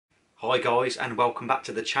Hi guys, and welcome back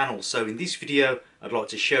to the channel. So in this video I'd like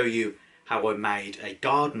to show you how I made a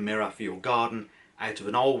garden mirror for your garden out of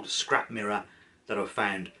an old scrap mirror that I've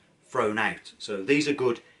found thrown out. So these are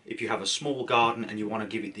good if you have a small garden and you want to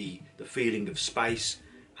give it the feeling of space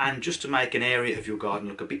and just to make an area of your garden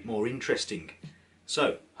look a bit more interesting.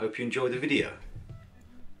 So hope you enjoy the video.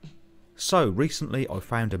 So recently I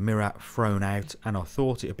found a mirror thrown out and I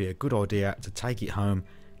thought it would be a good idea to take it home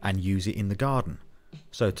and use it in the garden.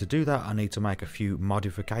 So to do that I need to make a few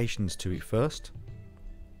modifications to it first.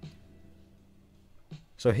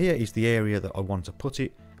 So here is the area that I want to put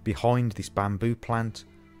it, behind this bamboo plant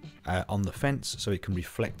on the fence, so it can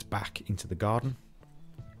reflect back into the garden.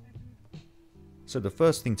 So the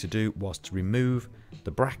first thing to do was to remove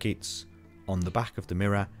the brackets on the back of the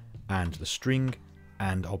mirror and the string,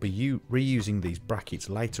 and I'll be reusing these brackets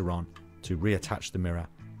later on to reattach the mirror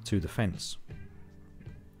to the fence.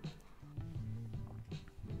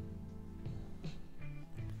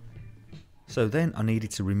 So then I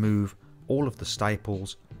needed to remove all of the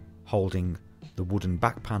staples holding the wooden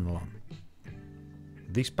back panel on.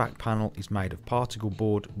 This back panel is made of particle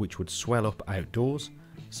board which would swell up outdoors,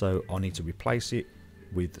 so I need to replace it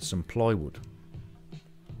with some plywood.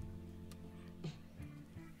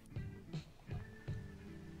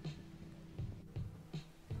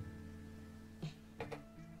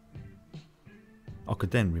 I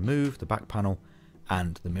could then remove the back panel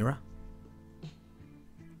and the mirror.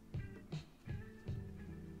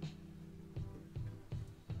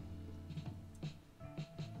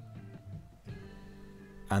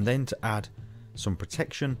 And then to add some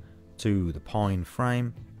protection to the pine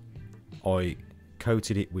frame, I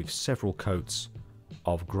coated it with several coats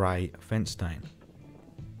of grey fence stain.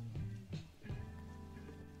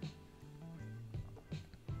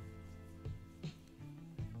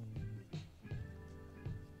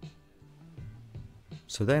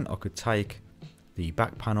 So then I could take the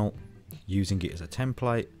back panel, using it as a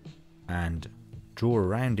template, and draw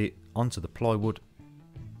around it onto the plywood.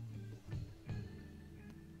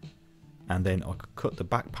 And then I could cut the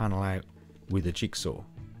back panel out with a jigsaw.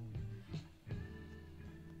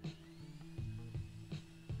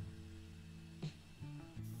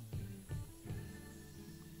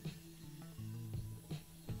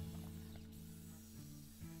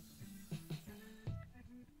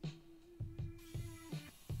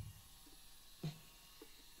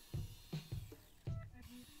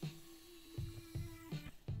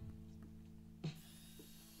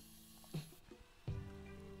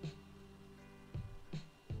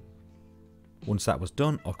 Once that was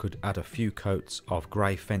done, I could add a few coats of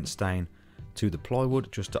grey fence stain to the plywood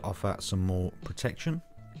just to offer some more protection.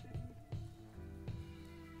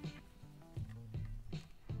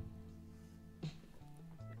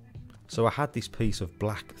 So I had this piece of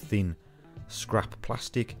black thin scrap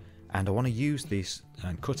plastic, and I want to use this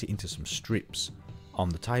and cut it into some strips on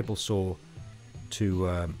the table saw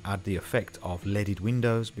to add the effect of leaded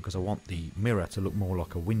windows, because I want the mirror to look more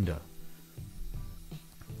like a window.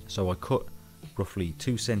 So I cut roughly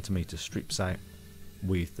 2 cm strips out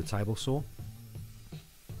with the table saw.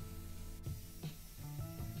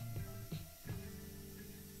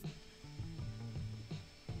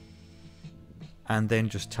 And then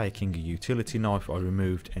just taking a utility knife, I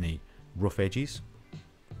removed any rough edges.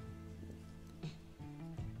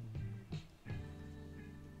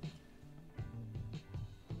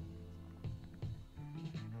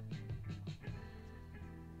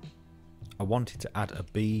 I wanted to add a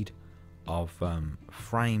bead of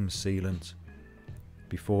frame sealant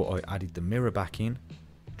before I added the mirror back in,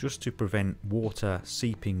 just to prevent water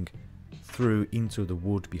seeping through into the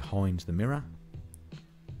wood behind the mirror.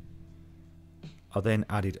 I then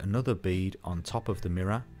added another bead on top of the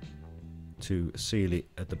mirror to seal it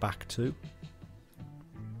at the back too,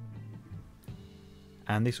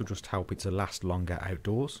 and this will just help it to last longer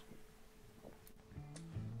outdoors.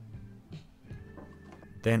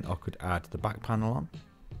 Then I could add the back panel on.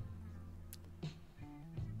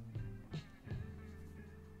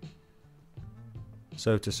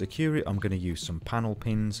 So to secure it, I'm going to use some panel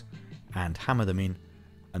pins and hammer them in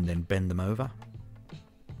and then bend them over.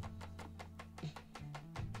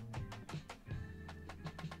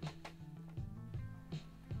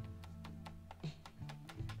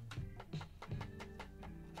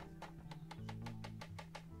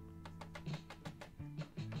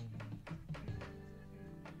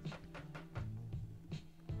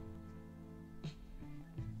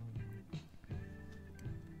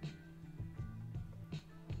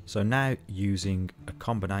 So now, using a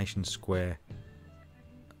combination square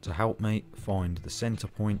to help me find the center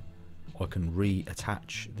point, I can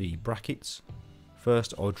reattach the brackets.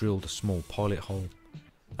 First I drilled a small pilot hole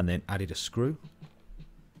and then added a screw.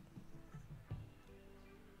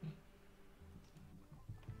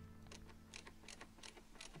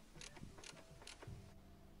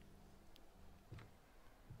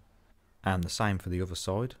 And the same for the other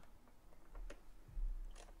side.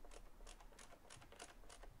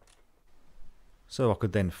 So I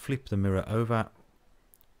could then flip the mirror over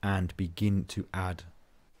and begin to add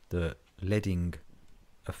the leading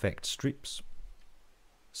effect strips.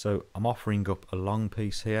 So I'm offering up a long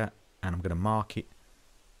piece here and I'm going to mark it.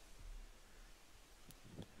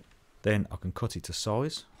 Then I can cut it to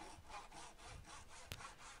size.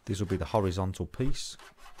 This will be the horizontal piece.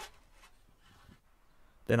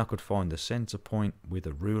 Then I could find the center point with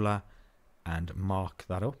a ruler and mark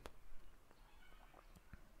that up.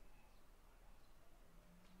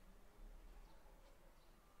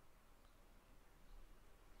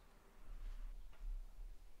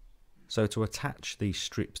 So to attach these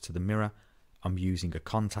strips to the mirror, I'm using a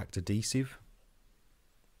contact adhesive.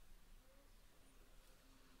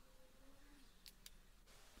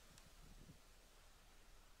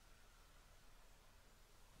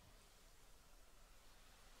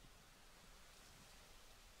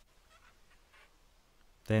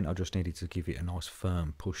 Then I just needed to give it a nice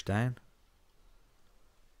firm push down.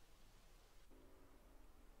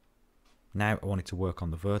 Now I wanted to work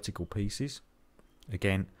on the vertical pieces.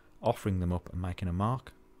 Again, offering them up and making a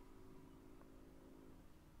mark.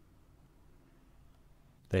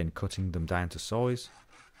 Then cutting them down to size.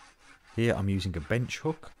 Here I'm using a bench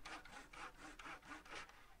hook.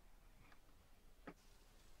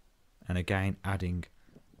 And again adding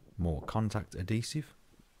more contact adhesive.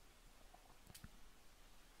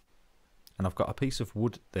 And I've got a piece of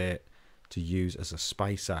wood there to use as a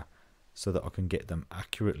spacer so that I can get them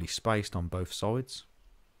accurately spaced on both sides.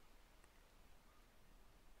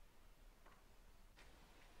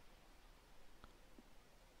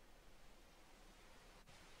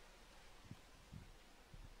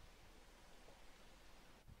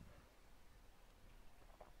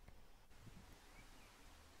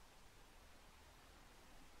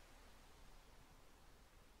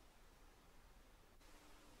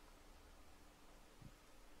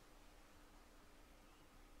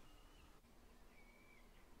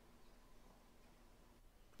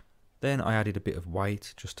 Then I added a bit of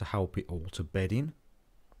weight just to help it all to bed in.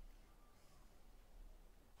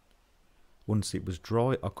 Once it was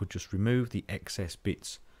dry, I could just remove the excess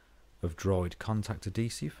bits of dried contact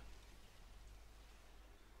adhesive.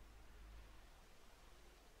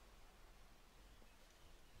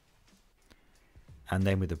 And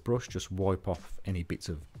then with a brush, just wipe off any bits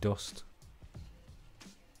of dust.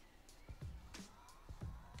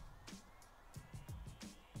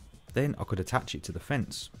 Then I could attach it to the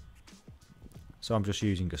fence. So I'm just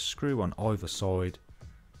using a screw on either side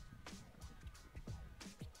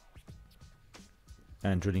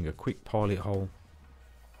and drilling a quick pilot hole.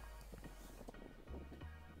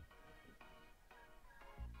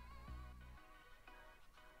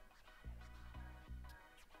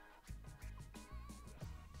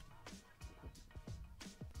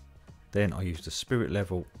 Then I used a spirit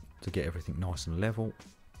level to get everything nice and level.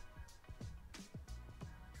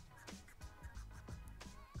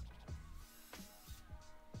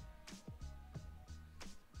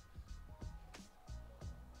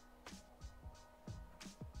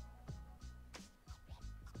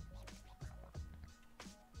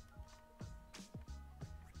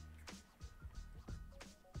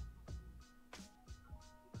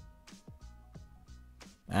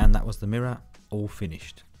 And that was the mirror, all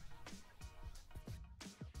finished.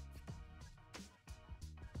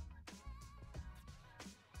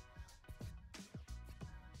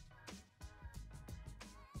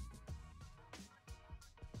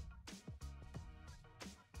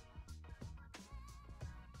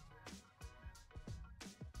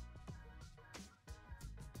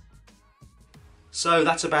 So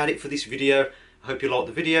that's about it for this video. I hope you liked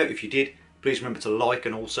the video. If you did, please remember to like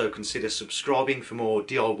and also consider subscribing for more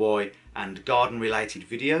DIY and garden related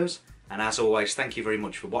videos. And as always, thank you very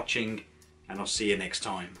much for watching, and I'll see you next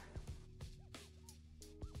time.